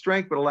lack of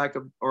strength, but a lack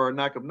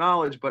of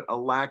knowledge, but a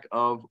lack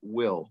of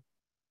will.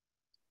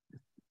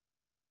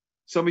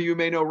 Some of you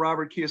may know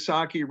Robert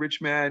Kiyosaki,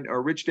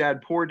 Rich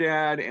Dad, Poor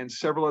Dad, and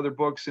several other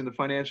books in the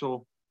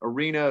financial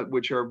arena,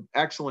 which are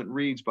excellent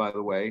reads, by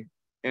the way,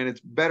 and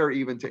it's better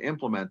even to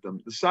implement them.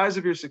 The size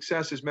of your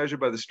success is measured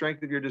by the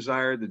strength of your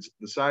desire,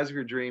 the size of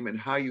your dream, and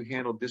how you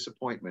handle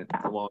disappointment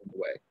along the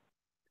way.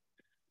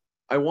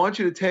 I want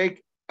you to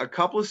take a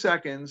couple of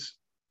seconds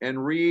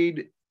and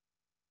read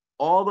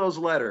all those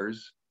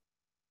letters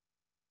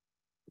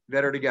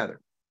that are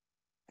together.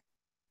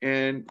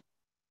 And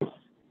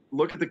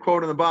look at the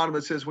quote on the bottom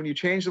that says, when you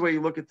change the way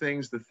you look at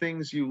things, the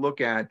things you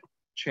look at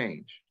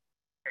change.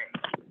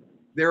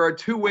 There are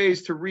two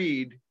ways to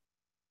read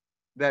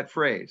that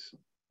phrase.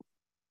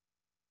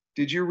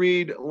 Did you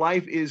read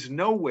life is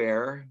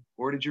nowhere,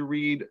 or did you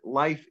read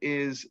life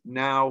is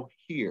now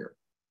here?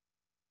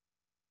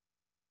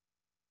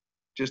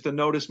 Just a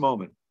notice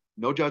moment.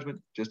 No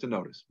judgment, just a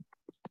notice.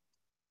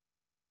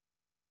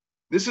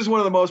 This is one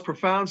of the most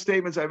profound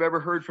statements I've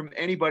ever heard from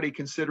anybody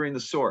considering the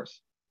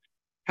source.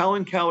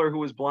 Helen Keller, who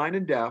was blind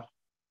and deaf,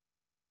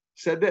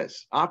 said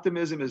this: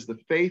 optimism is the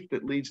faith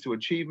that leads to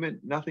achievement.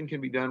 Nothing can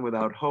be done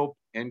without hope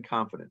and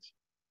confidence.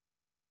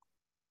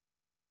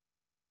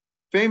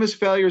 Famous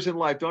failures in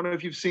life. Don't know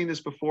if you've seen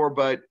this before,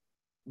 but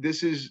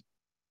this is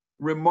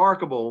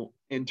remarkable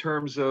in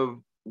terms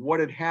of what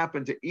had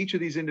happened to each of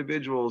these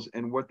individuals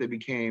and what they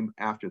became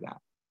after that.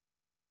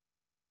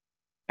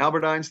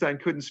 Albert Einstein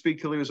couldn't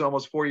speak till he was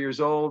almost 4 years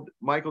old.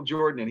 Michael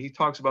Jordan, and he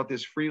talks about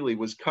this freely,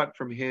 was cut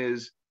from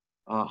his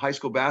high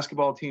school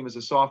basketball team as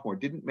a sophomore,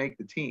 didn't make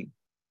the team.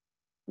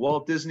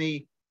 Walt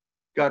Disney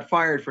got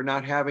fired for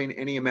not having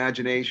any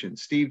imagination.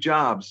 Steve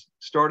Jobs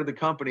started the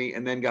company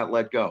and then got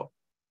let go.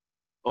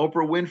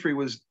 Oprah Winfrey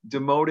was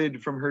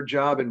demoted from her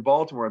job in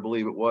Baltimore, I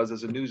believe it was,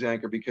 as a news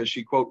anchor because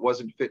she, quote,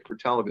 wasn't fit for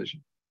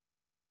television.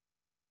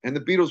 And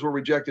the Beatles were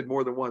rejected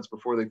more than once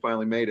before they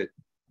finally made it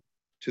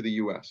to the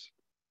US.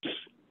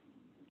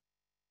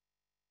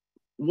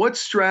 What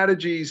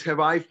strategies have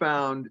I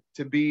found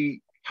to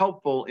be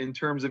helpful in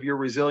terms of your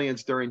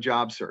resilience during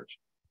job search?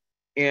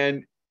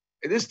 And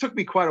this took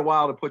me quite a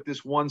while to put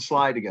this one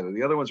slide together.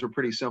 The other ones were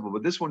pretty simple,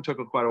 but this one took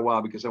quite a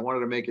while because I wanted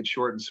to make it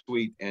short and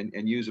sweet and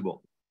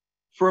usable.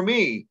 For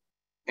me,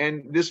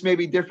 and this may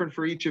be different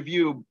for each of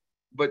you,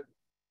 but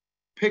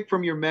pick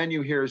from your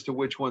menu here as to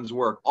which ones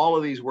work. All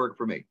of these work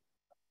for me.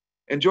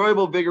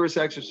 Enjoyable, vigorous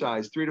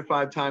exercise 3 to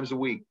 5 times a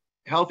week.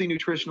 Healthy,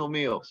 nutritional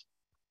meals.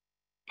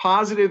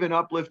 Positive and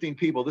uplifting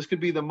people. This could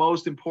be the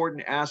most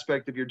important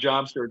aspect of your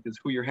job search, is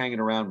who you're hanging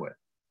around with.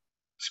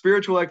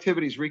 Spiritual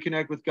activities,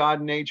 reconnect with God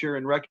and nature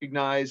and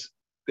recognize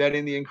that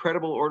in the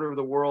incredible order of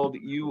the world,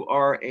 you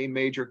are a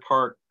major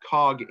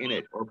cog in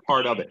it or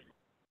part of it.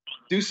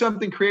 Do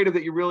something creative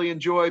that you really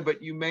enjoy,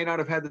 but you may not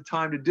have had the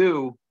time to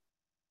do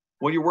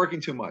when you're working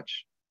too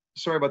much.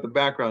 Sorry about the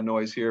background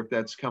noise here if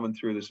that's coming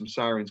through. There's some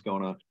sirens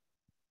going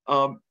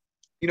on.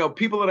 You know,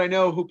 people that I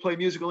know who play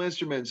musical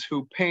instruments,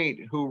 who paint,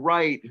 who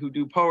write, who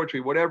do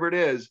poetry, whatever it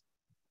is,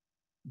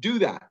 do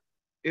that.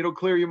 It'll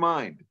clear your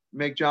mind,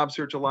 make job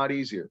search a lot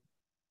easier.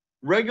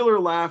 Regular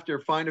laughter,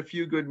 find a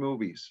few good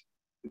movies.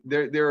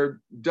 there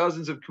are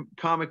dozens of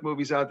comic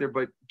movies out there,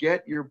 but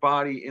get your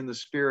body in the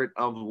spirit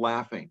of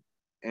laughing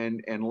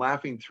and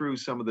laughing through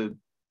some of the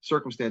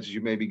circumstances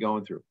you may be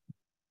going through.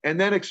 And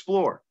then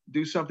explore,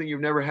 do something you've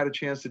never had a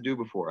chance to do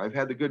before. I've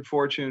had the good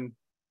fortune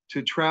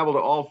to travel to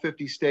all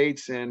 50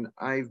 states, and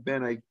I've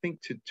been, I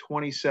think, to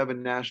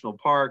 27 national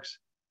parks.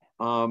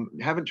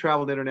 Haven't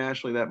traveled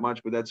internationally that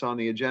much, but that's on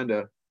the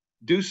agenda.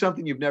 Do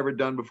something you've never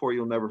done before,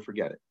 you'll never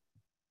forget it.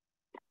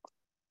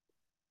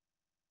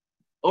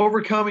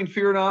 Overcoming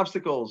fear and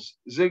obstacles.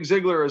 Zig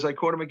Ziglar, as I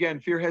quote him again,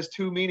 fear has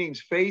two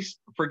meanings: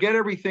 forget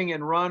everything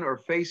and run, or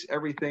face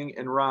everything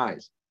and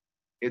rise.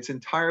 It's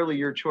entirely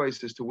your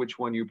choice as to which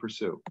one you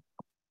pursue.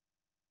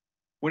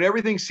 When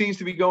everything seems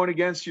to be going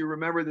against you,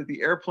 remember that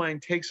the airplane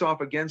takes off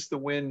against the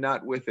wind,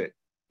 not with it.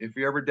 If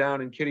you're ever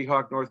down in Kitty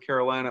Hawk, North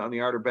Carolina on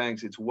the Outer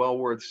Banks, it's well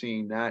worth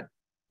seeing that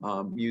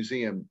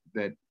museum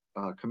that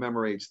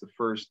commemorates the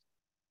first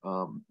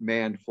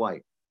manned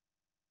flight.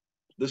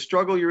 The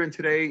struggle you're in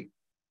today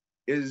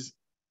is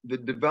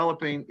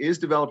developing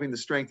the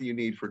strength that you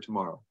need for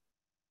tomorrow.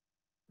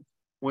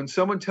 When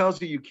someone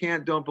tells you you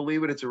can't, don't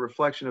believe it. It's a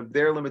reflection of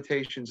their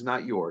limitations,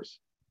 not yours.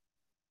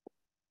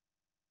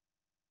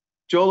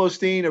 Joel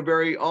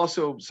Osteen,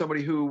 also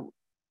somebody who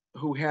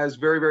has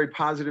very, very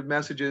positive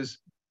messages.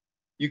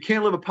 You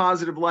can't live a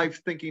positive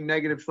life thinking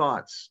negative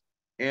thoughts.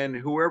 And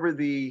whoever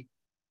the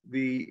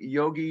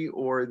yogi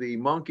or the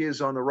monk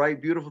is on the right,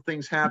 beautiful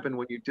things happen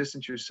when you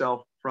distance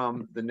yourself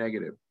from the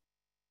negative.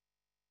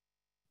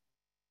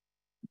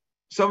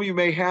 Some of you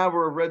may have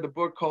or have read the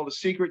book called The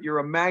Secret. You're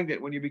a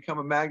magnet. When you become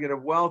a magnet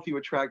of wealth, you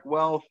attract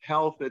wealth,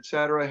 health,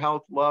 etc.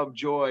 Health, love,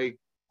 joy.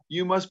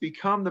 You must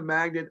become the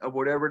magnet of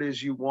whatever it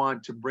is you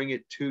want to bring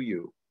it to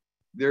you.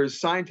 There's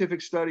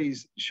scientific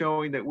studies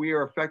showing that we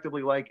are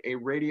effectively like a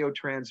radio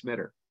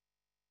transmitter,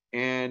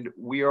 and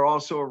we are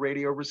also a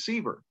radio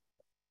receiver.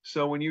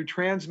 So when you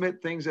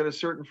transmit things at a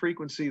certain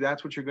frequency,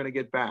 that's what you're going to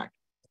get back.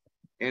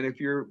 And if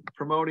you're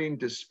promoting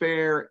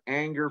despair,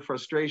 anger,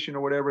 frustration,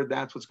 or whatever,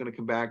 that's what's going to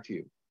come back to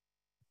you.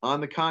 On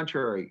the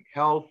contrary,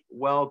 health,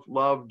 wealth,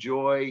 love,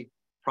 joy,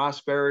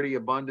 prosperity,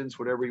 abundance,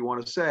 whatever you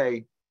want to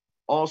say,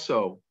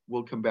 also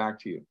will come back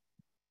to you.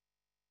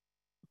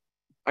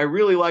 I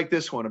really like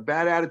this one. A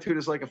bad attitude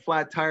is like a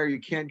flat tire.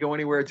 You can't go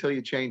anywhere until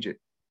you change it.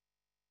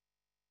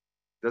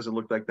 Doesn't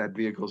look like that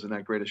vehicle's in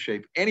that great a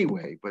shape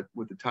anyway, but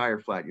with the tire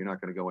flat, you're not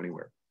going to go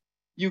anywhere.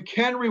 You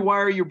can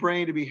rewire your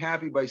brain to be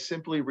happy by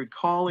simply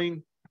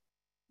recalling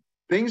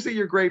things that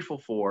you're grateful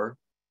for,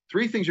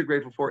 3 things you're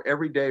grateful for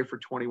every day for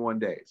 21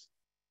 days.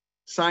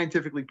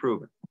 Scientifically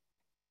proven.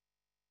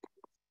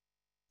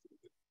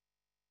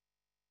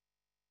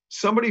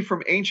 Somebody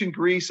from ancient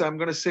Greece, I'm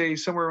going to say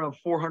somewhere around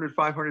 400,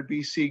 500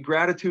 BC,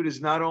 gratitude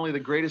is not only the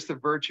greatest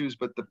of virtues,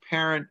 but the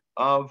parent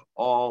of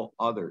all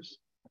others.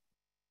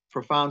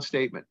 Profound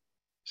statement.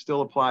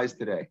 Still applies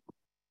today.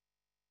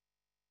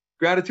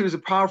 Gratitude is a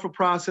powerful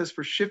process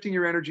for shifting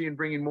your energy and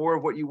bringing more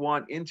of what you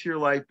want into your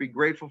life. Be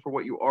grateful for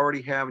what you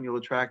already have and you'll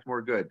attract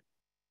more good.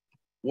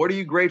 What are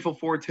you grateful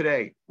for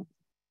today?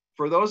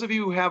 For those of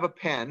you who have a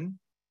pen,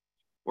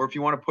 or if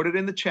you want to put it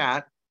in the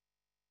chat,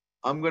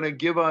 I'm going to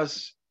give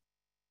us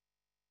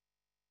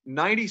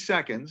 90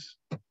 seconds.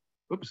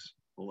 Oops,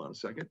 hold on a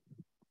second.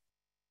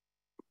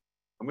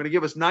 I'm going to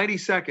give us 90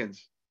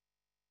 seconds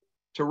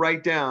to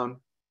write down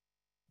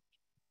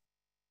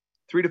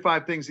 3 to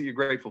 5 things that you're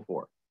grateful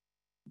for.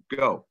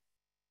 Go.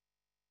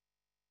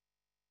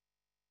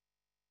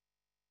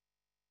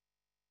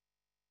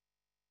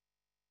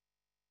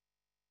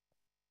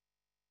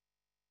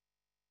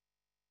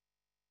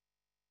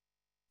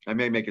 I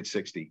may make it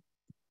 60.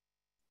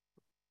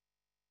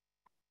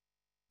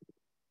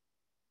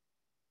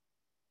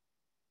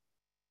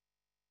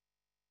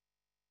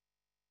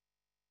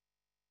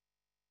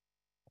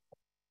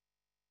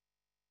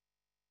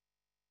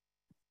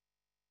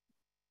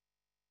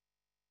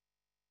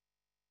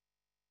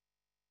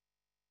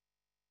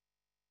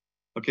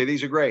 Okay,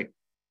 these are great.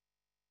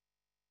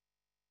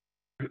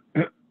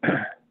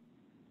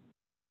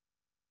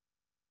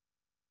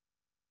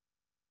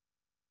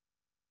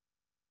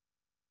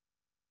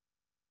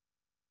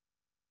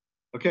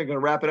 Okay, I'm going to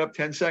wrap it up,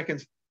 10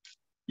 seconds.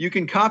 You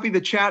can copy the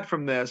chat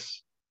from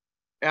this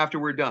after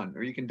we're done,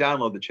 or you can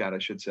download the chat, I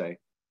should say.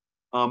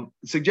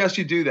 Suggest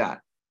you do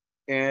that.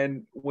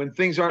 And when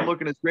things aren't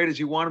looking as great as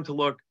you want them to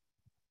look,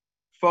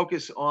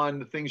 focus on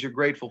the things you're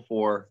grateful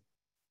for,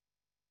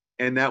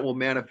 and that will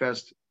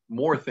manifest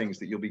more things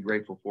that you'll be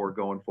grateful for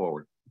going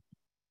forward.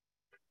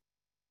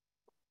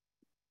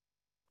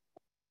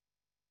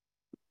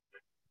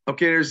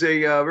 Okay, there's a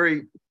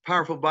very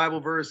powerful Bible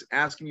verse,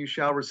 asking you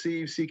shall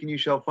receive, seeking you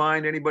shall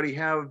find. Anybody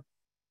have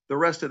the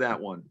rest of that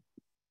one?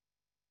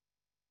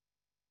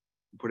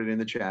 Put it in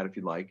the chat if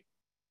you'd like.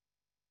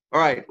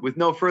 All right, with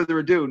no further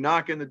ado,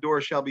 knock and the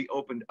door shall be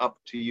opened up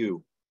to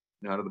you.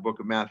 Now to the book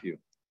of Matthew.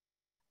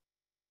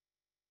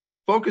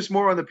 Focus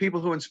more on the people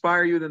who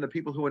inspire you than the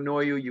people who annoy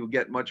you. You'll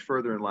get much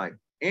further in life.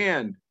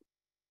 And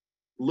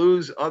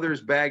lose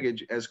others'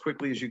 baggage as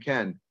quickly as you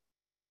can,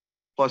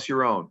 plus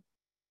your own.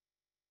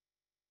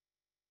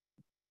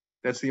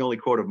 That's the only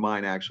quote of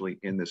mine actually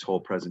in this whole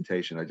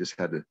presentation.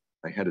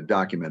 I had to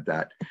document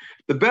that.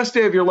 The best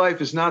day of your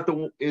life is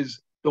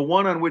the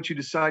one on which you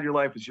decide your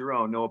life is your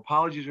own. No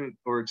apologies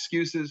or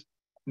excuses.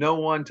 No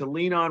one to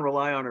lean on,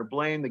 rely on, or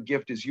blame. The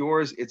gift is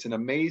yours. It's an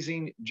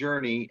amazing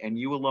journey, and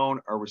you alone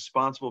are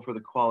responsible for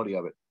the quality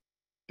of it.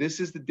 This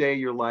is the day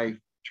your life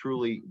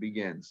truly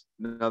begins.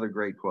 Another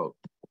great quote.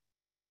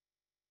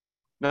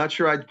 Not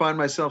sure I'd find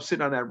myself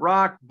sitting on that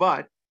rock,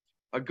 but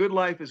a good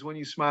life is when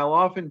you smile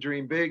often,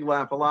 dream big,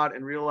 laugh a lot,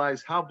 and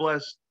realize how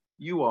blessed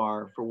you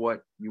are for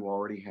what you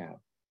already have.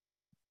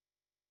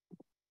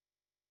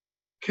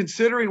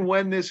 Considering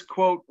when this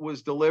quote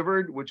was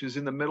delivered, which is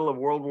in the middle of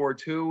World War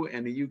II,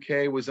 and the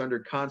UK was under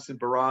constant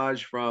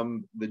barrage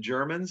from the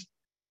Germans,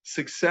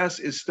 success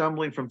is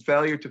stumbling from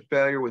failure to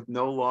failure with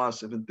no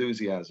loss of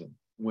enthusiasm.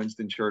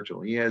 Winston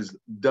Churchill. He has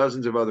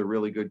dozens of other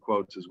really good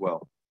quotes as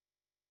well.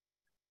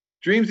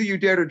 Dreams that you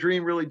dare to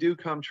dream really do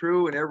come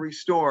true, and every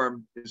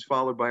storm is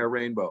followed by a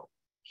rainbow.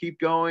 Keep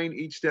going.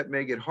 Each step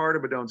may get harder,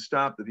 but don't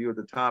stop. The view at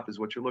the top is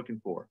what you're looking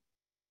for.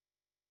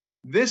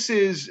 This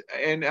is,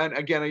 and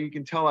again, you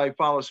can tell I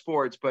follow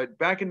sports, but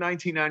back in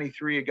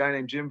 1993, a guy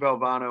named Jim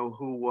Valvano,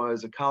 who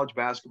was a college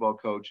basketball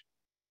coach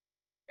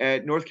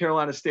at North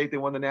Carolina State, they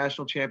won the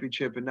national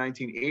championship in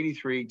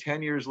 1983.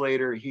 10 years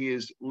later, he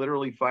is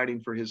literally fighting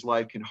for his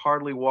life, can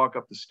hardly walk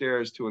up the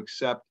stairs to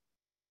accept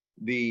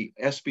the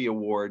ESPY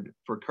Award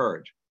for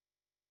courage.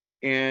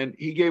 And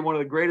he gave one of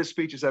the greatest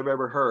speeches I've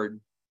ever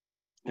heard.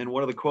 And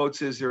one of the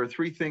quotes is, there are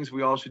three things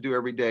we all should do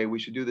every day. We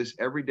should do this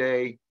every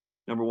day.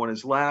 Number one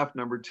is laugh.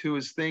 Number two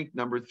is think.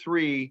 Number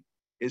three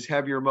is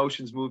have your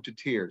emotions move to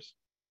tears.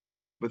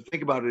 But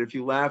think about it. If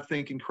you laugh,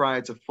 think, and cry,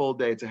 it's a full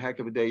day. It's a heck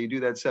of a day. You do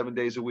that 7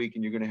 days a week,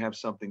 and you're going to have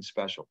something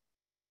special.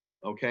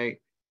 Okay.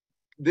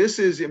 This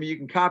is, I mean, you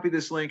can copy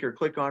this link or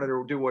click on it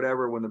or do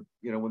whatever when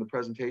the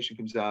presentation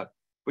comes out,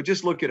 but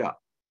just look it up.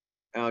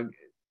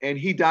 And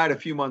he died a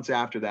few months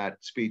after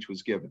that speech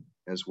was given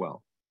as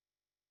well.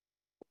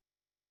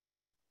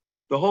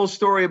 The whole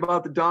story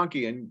about the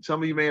donkey, and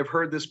some of you may have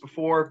heard this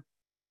before,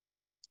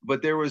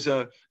 but there was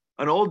an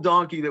old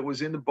donkey that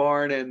was in the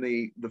barn, and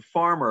the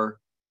farmer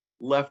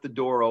left the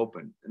door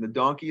open, and the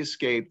donkey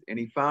escaped, and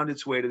he found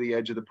its way to the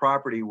edge of the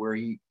property where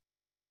he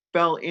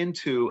fell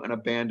into an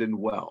abandoned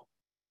well.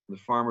 The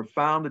farmer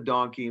found the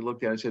donkey,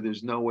 looked at it and said,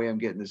 there's no way I'm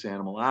getting this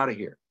animal out of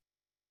here.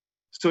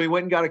 So he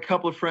went and got a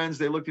couple of friends.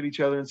 They looked at each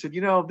other and said,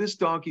 this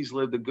donkey's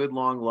lived a good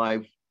long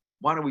life.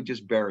 Why don't we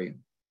just bury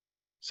him?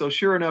 So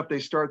sure enough, they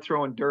start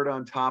throwing dirt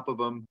on top of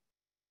him.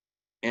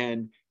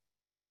 And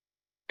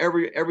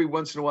every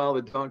once in a while,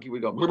 the donkey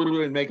would go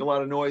and make a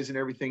lot of noise and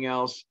everything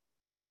else.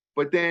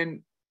 But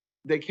then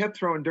they kept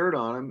throwing dirt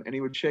on him, and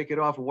he would shake it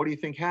off. And what do you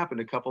think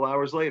happened a couple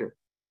hours later?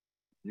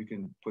 You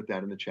can put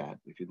that in the chat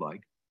if you'd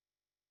like.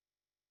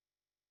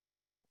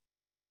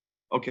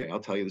 Okay, I'll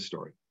tell you the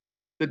story.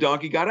 The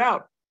donkey got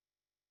out.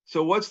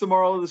 So what's the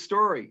moral of the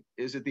story?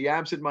 Is it the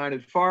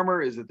absent-minded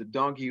farmer? Is it the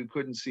donkey who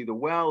couldn't see the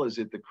well? Is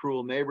it the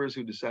cruel neighbors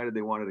who decided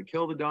they wanted to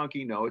kill the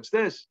donkey? No, it's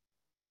this.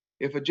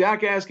 If a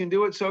jackass can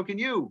do it, so can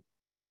you.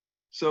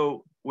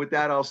 So with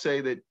that, I'll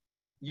say that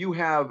you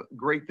have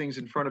great things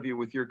in front of you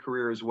with your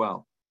career as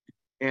well.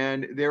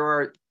 And there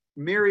are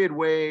myriad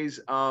ways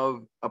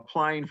of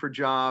applying for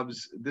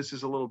jobs. This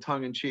is a little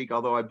tongue-in-cheek,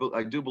 although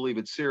I do believe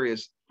it's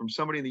serious. From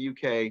somebody in the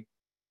UK,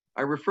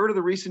 I refer to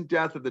the recent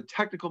death of the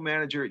technical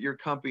manager at your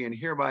company and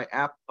hereby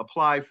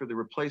apply for the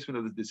replacement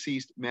of the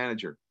deceased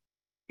manager.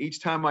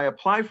 Each time I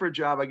apply for a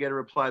job, I get a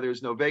reply,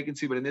 there's no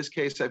vacancy, but in this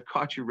case, I've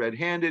caught you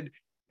red-handed,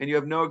 and you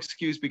have no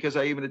excuse because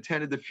I even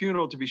attended the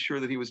funeral to be sure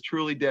that he was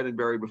truly dead and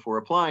buried before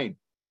applying.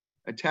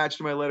 Attached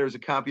to my letter is a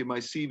copy of my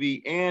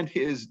CV and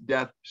his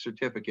death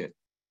certificate.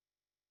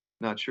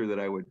 Not sure that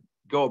I would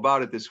go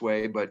about it this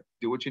way, but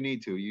do what you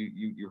need to.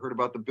 You heard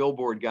about the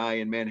billboard guy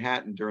in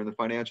Manhattan during the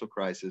financial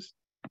crisis.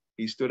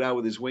 He stood out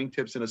with his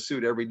wingtips in a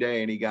suit every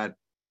day, and he got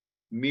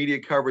media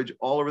coverage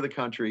all over the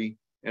country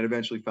and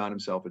eventually found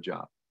himself a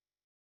job.